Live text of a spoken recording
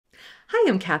Hi,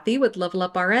 I'm Cathy with Level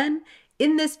Up RN.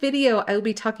 In this video, I will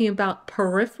be talking about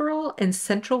peripheral and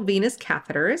central venous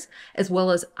catheters, as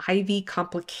well as IV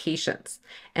complications.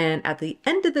 And at the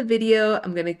end of the video,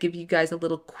 I'm going to give you guys a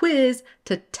little quiz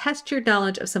to test your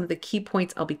knowledge of some of the key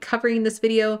points I'll be covering in this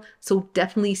video, so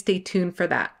definitely stay tuned for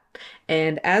that.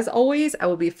 And as always, I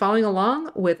will be following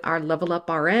along with our Level Up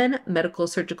RN Medical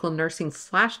Surgical Nursing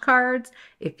flashcards.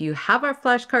 If you have our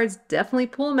flashcards, definitely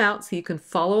pull them out so you can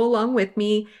follow along with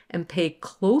me and pay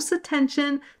close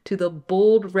attention to the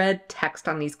bold red text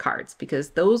on these cards, because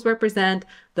those represent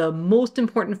the most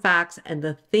important facts and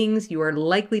the things you are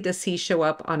likely to see show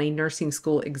up on a nursing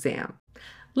school exam.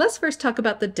 Let's first talk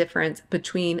about the difference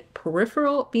between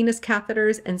peripheral venous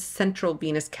catheters and central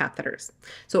venous catheters.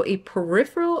 So a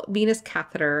peripheral venous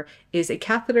catheter is a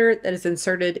catheter that is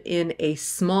inserted in a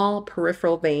small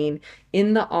peripheral vein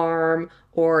in the arm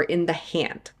or in the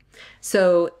hand.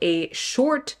 So a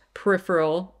short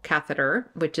peripheral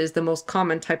catheter, which is the most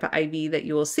common type of IV that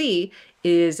you will see,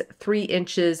 is 3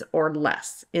 inches or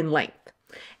less in length.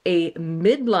 A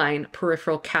midline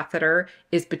peripheral catheter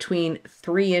is between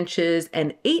 3 inches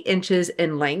and 8 inches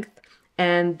in length,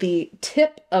 and the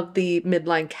tip of the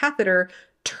midline catheter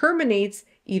terminates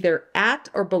either at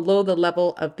or below the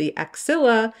level of the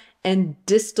axilla and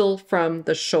distal from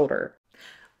the shoulder.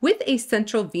 With a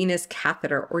central venous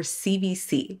catheter, or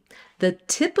CVC, the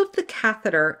tip of the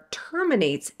catheter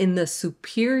terminates in the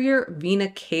superior vena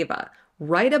cava,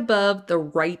 right above the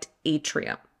right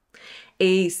atrium.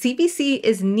 A CVC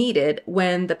is needed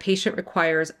when the patient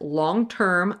requires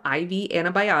long-term IV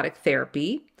antibiotic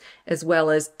therapy, as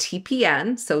well as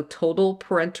TPN, so total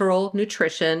parenteral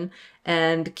nutrition,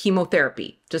 and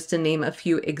chemotherapy, just to name a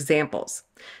few examples.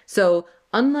 So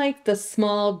unlike the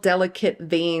small, delicate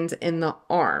veins in the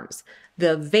arms,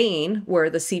 the vein where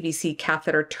the CVC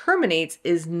catheter terminates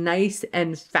is nice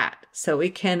and fat, so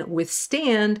it can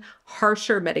withstand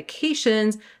harsher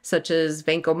medications such as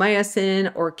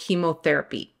vancomycin or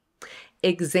chemotherapy.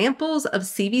 Examples of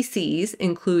CVCs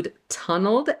include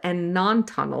tunneled and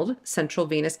non-tunneled central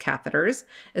venous catheters,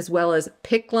 as well as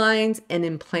PICC lines and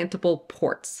implantable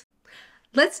ports.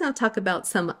 Let's now talk about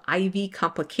some IV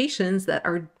complications that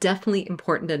are definitely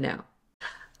important to know.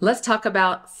 Let's talk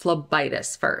about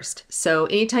phlebitis first. So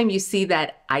anytime you see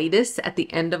that itis at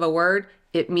the end of a word,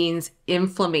 it means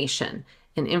inflammation,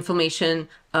 an inflammation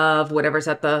of whatever's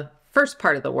at the first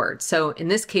part of the word. So in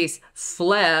this case,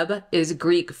 phleb is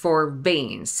Greek for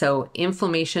veins, so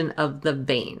inflammation of the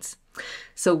veins.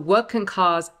 So what can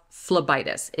cause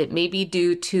phlebitis? It may be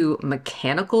due to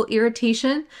mechanical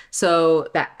irritation. So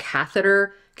that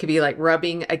catheter could be like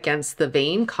rubbing against the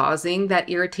vein, causing that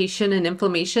irritation and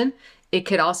inflammation. It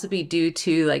could also be due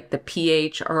to like the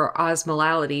pH or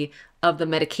osmolality of the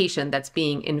medication that's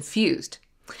being infused.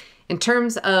 In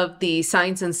terms of the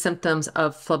signs and symptoms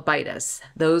of phlebitis,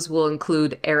 those will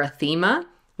include erythema,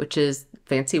 which is a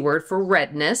fancy word for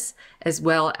redness, as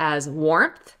well as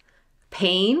warmth,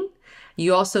 pain.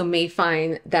 You also may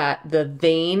find that the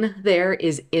vein there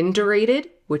is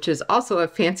indurated, which is also a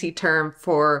fancy term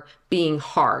for being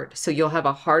hard. So you'll have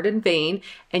a hardened vein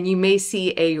and you may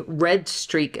see a red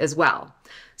streak as well.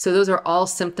 So those are all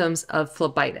symptoms of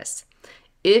phlebitis.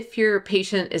 If your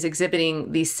patient is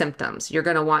exhibiting these symptoms, you're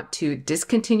going to want to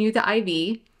discontinue the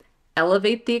IV,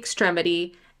 elevate the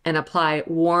extremity, and apply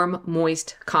warm,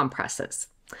 moist compresses.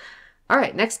 All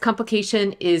right, next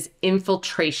complication is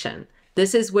infiltration.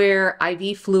 This is where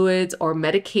IV fluids or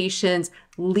medications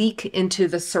leak into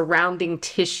the surrounding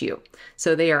tissue,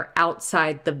 so they are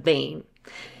outside the vein.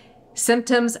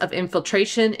 Symptoms of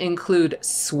infiltration include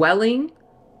swelling,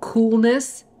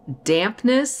 coolness,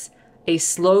 dampness, a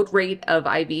slowed rate of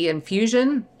IV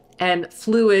infusion, and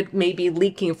fluid may be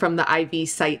leaking from the IV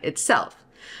site itself.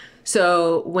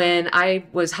 So when I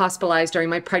was hospitalized during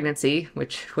my pregnancy,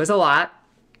 which was a lot,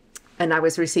 and I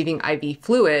was receiving IV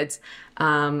fluids,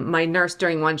 my nurse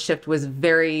during one shift was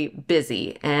very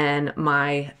busy and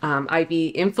my IV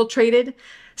infiltrated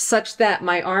such that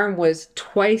my arm was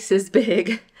twice as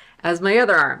big as my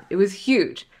other arm. It was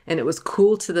huge and it was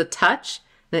cool to the touch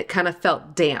and it kind of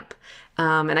felt damp.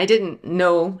 And I didn't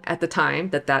know at the time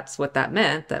that that's what that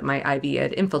meant, that my IV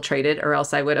had infiltrated, or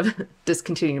else I would have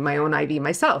discontinued my own IV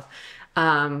myself.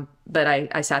 But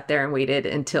I sat there and waited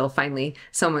until finally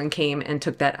someone came and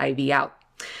took that IV out.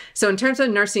 So in terms of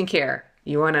nursing care,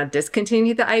 you want to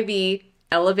discontinue the IV,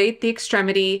 elevate the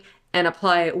extremity, and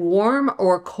apply warm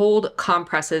or cold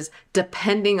compresses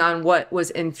depending on what was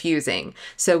infusing.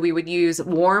 So we would use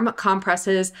warm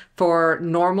compresses for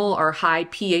normal or high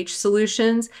pH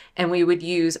solutions, and we would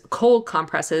use cold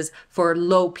compresses for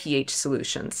low pH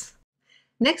solutions.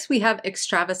 Next, we have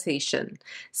extravasation.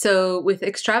 So with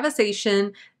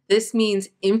extravasation, this means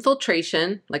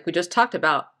infiltration, like we just talked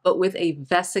about, but with a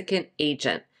vesicant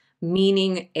agent,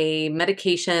 meaning a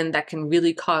medication that can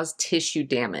really cause tissue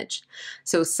damage.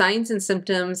 So signs and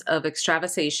symptoms of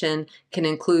extravasation can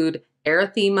include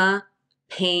erythema,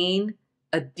 pain,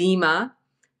 edema,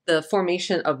 the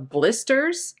formation of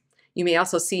blisters. You may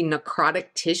also see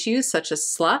necrotic tissues such as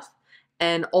slough,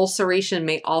 and ulceration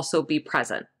may also be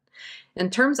present. In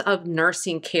terms of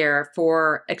nursing care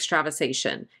for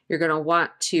extravasation, you're going to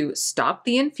want to stop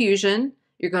the infusion.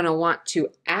 You're going to want to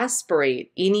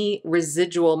aspirate any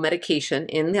residual medication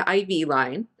in the IV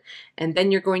line, and then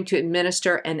you're going to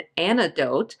administer an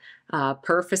antidote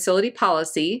per facility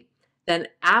policy. Then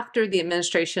after the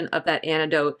administration of that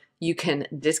antidote, you can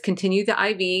discontinue the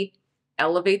IV,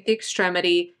 elevate the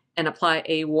extremity, and apply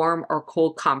a warm or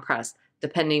cold compress,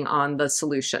 depending on the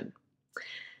solution.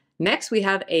 Next, we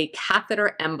have a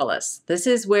catheter embolus. This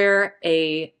is where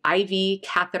a IV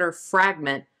catheter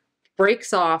fragment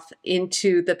breaks off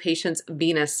into the patient's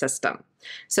venous system.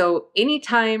 So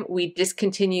anytime we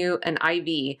discontinue an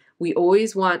IV, we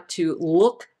always want to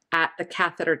look at the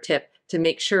catheter tip to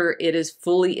make sure it is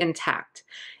fully intact.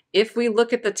 If we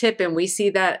look at the tip and we see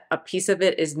that a piece of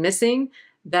it is missing,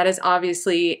 that is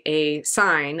obviously a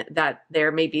sign that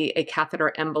there may be a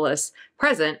catheter embolus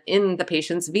present in the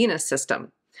patient's venous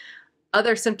system.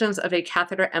 Other symptoms of a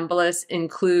catheter embolus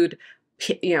include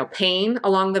pain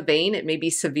along the vein. It may be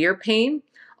severe pain.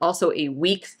 Also a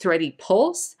weak, thready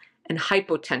pulse, and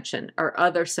hypotension are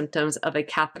other symptoms of a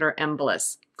catheter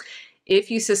embolus.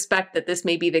 If you suspect that this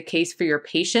may be the case for your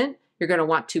patient, you're going to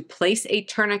want to place a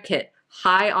tourniquet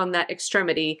high on that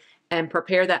extremity and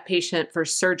prepare that patient for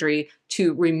surgery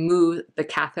to remove the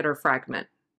catheter fragment.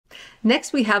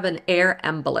 Next, we have an air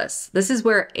embolus. This is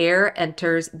where air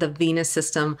enters the venous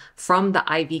system from the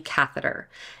IV catheter.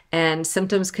 And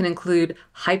symptoms can include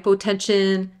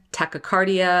hypotension,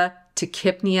 tachycardia,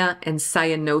 tachypnea, and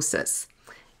cyanosis.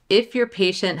 If your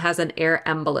patient has an air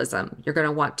embolism, you're going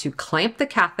to want to clamp the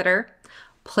catheter,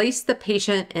 place the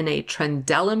patient in a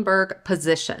Trendelenburg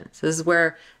position. So this is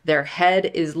where their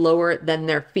head is lower than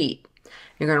their feet.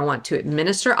 You're going to want to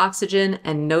administer oxygen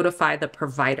and notify the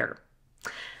provider.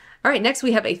 All right, next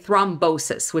we have a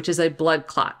thrombosis, which is a blood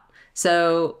clot.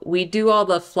 So we do all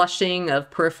the flushing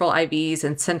of peripheral IVs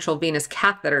and central venous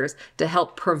catheters to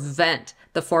help prevent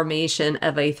the formation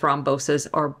of a thrombosis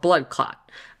or blood clot,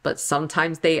 but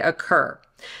sometimes they occur.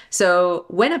 So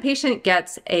when a patient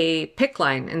gets a PICC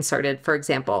line inserted, for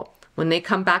example, when they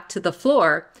come back to the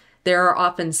floor, there are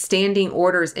often standing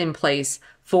orders in place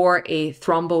for a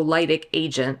thrombolytic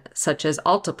agent, such as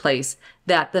alteplase,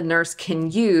 that the nurse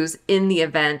can use in the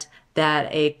event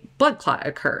that a blood clot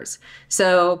occurs.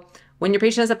 So when your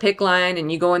patient has a PICC line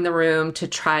and you go in the room to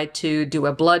try to do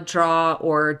a blood draw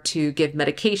or to give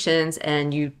medications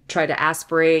and you try to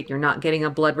aspirate, you're not getting a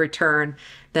blood return,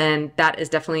 then that is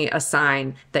definitely a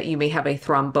sign that you may have a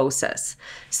thrombosis.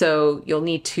 So you'll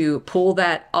need to pull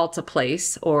that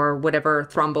alteplase or whatever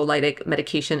thrombolytic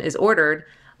medication is ordered,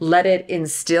 let it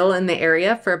instill in the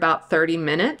area for about 30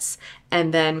 minutes,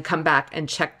 and then come back and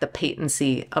check the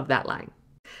patency of that line.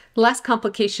 The last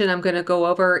complication I'm going to go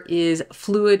over is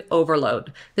fluid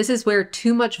overload. This is where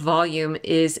too much volume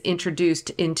is introduced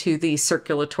into the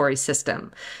circulatory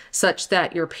system, such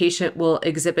that your patient will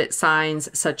exhibit signs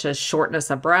such as shortness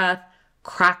of breath,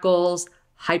 crackles,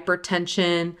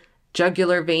 hypertension,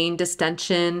 jugular vein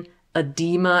distension,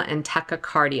 edema, and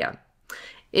tachycardia.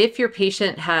 If your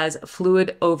patient has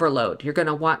fluid overload, you're going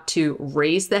to want to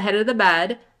raise the head of the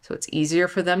bed so it's easier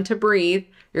for them to breathe.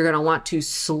 You're going to want to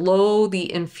slow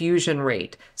the infusion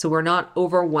rate so we're not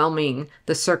overwhelming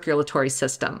the circulatory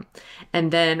system.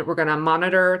 And then we're going to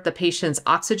monitor the patient's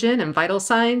oxygen and vital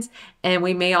signs, and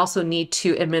we may also need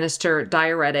to administer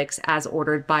diuretics as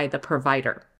ordered by the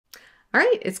provider. All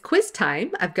right, it's quiz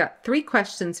time. I've got 3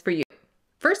 questions for you.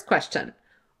 First question,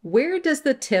 where does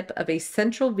the tip of a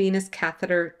central venous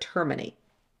catheter terminate?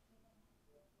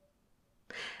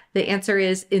 The answer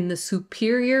is in the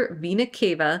superior vena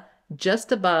cava,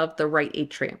 just above the right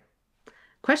atrium.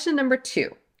 Question number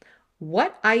 2.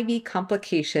 What IV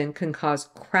complication can cause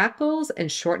crackles and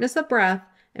shortness of breath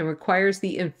and requires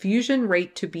the infusion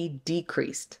rate to be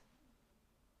decreased?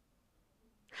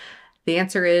 The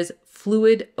answer is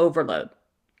fluid overload.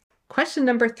 Question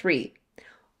number 3.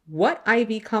 What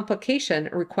IV complication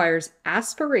requires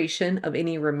aspiration of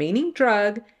any remaining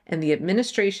drug and the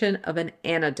administration of an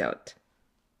antidote?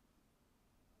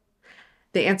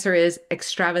 The answer is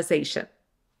extravasation.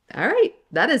 All right,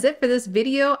 that is it for this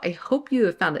video. I hope you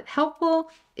have found it helpful.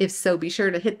 If so, be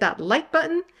sure to hit that like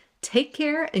button. Take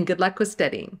care and good luck with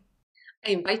studying.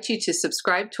 I invite you to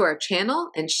subscribe to our channel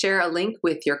and share a link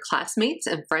with your classmates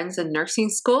and friends in nursing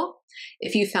school.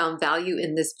 If you found value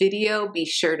in this video, be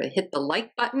sure to hit the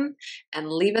like button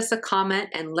and leave us a comment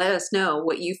and let us know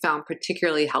what you found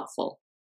particularly helpful.